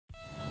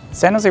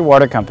San Jose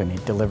Water Company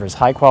delivers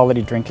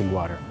high-quality drinking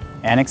water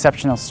and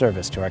exceptional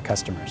service to our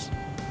customers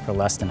for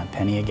less than a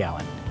penny a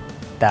gallon.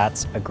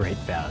 That's a great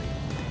value.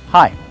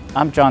 Hi,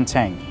 I'm John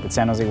Tang with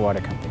San Jose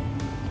Water Company.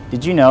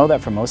 Did you know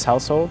that for most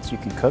households you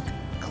can cook,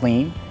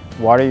 clean,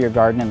 water your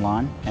garden and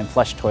lawn, and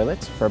flush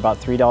toilets for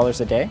about $3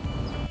 a day?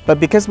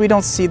 But because we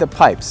don't see the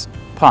pipes,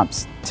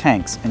 pumps,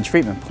 tanks, and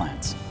treatment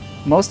plants,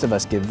 most of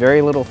us give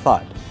very little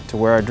thought to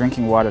where our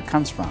drinking water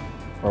comes from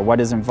or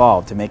what is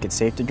involved to make it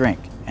safe to drink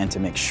and to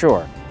make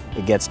sure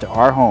it gets to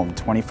our home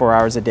 24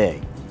 hours a day,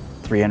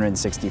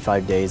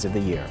 365 days of the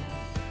year.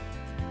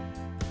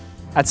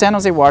 At San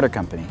Jose Water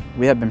Company,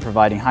 we have been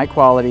providing high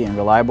quality and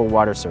reliable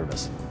water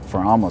service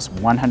for almost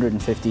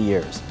 150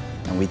 years,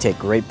 and we take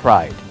great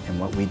pride in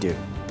what we do.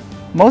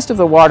 Most of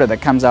the water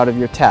that comes out of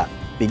your tap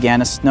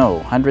began as snow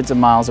hundreds of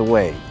miles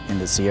away in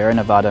the Sierra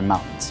Nevada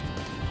mountains.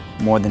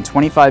 More than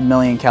 25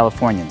 million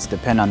Californians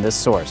depend on this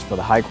source for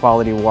the high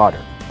quality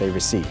water they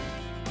receive.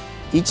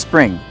 Each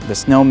spring, the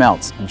snow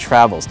melts and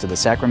travels to the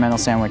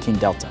Sacramento-San Joaquin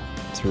Delta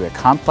through a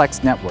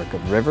complex network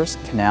of rivers,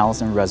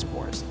 canals, and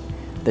reservoirs.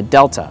 The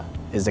Delta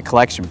is the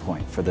collection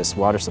point for this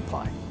water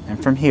supply,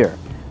 and from here,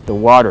 the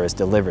water is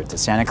delivered to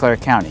Santa Clara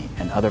County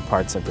and other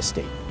parts of the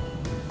state.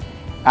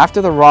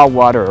 After the raw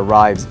water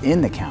arrives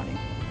in the county,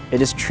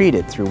 it is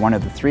treated through one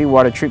of the 3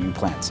 water treatment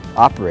plants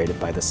operated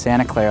by the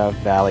Santa Clara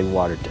Valley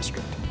Water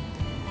District.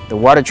 The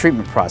water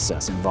treatment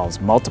process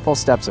involves multiple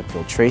steps of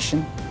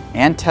filtration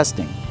and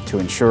testing to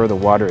ensure the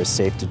water is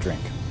safe to drink.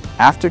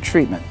 After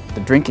treatment,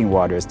 the drinking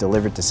water is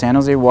delivered to San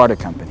Jose Water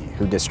Company,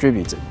 who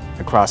distributes it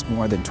across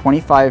more than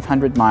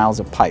 2,500 miles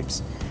of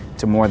pipes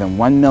to more than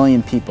 1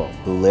 million people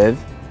who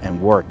live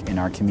and work in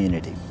our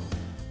community.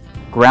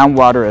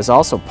 Groundwater is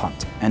also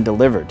pumped and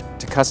delivered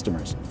to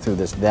customers through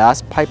this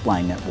vast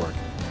pipeline network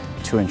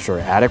to ensure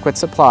adequate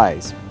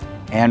supplies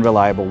and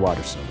reliable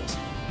water service.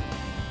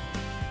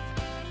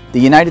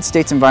 The United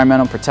States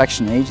Environmental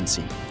Protection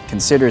Agency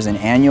considers an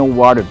annual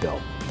water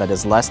bill that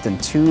is less than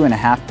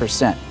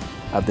 2.5%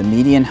 of the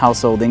median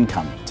household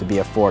income to be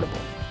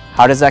affordable.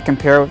 How does that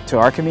compare to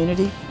our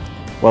community?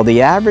 Well,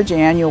 the average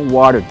annual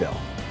water bill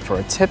for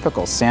a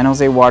typical San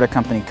Jose Water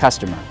Company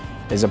customer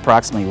is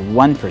approximately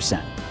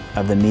 1%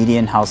 of the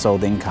median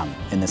household income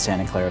in the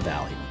Santa Clara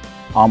Valley.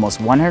 Almost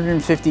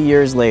 150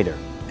 years later,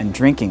 and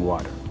drinking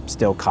water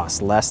still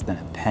costs less than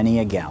a penny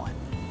a gallon.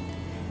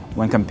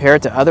 When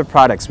compared to other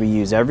products we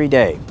use every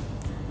day,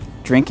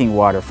 drinking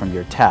water from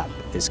your tap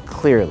is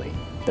clearly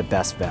the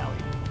best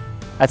value.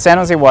 At San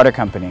Jose Water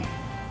Company,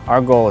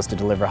 our goal is to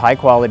deliver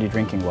high-quality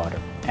drinking water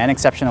and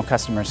exceptional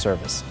customer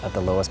service at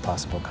the lowest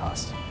possible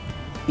cost.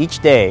 Each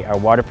day, our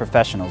water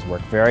professionals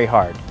work very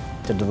hard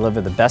to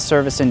deliver the best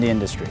service in the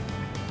industry,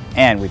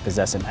 and we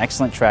possess an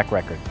excellent track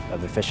record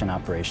of efficient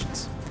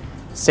operations.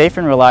 Safe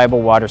and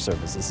reliable water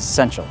service is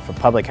essential for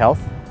public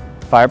health,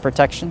 fire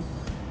protection,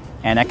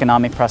 and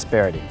economic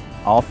prosperity,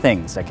 all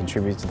things that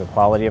contribute to the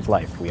quality of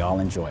life we all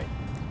enjoy.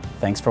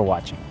 Thanks for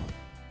watching.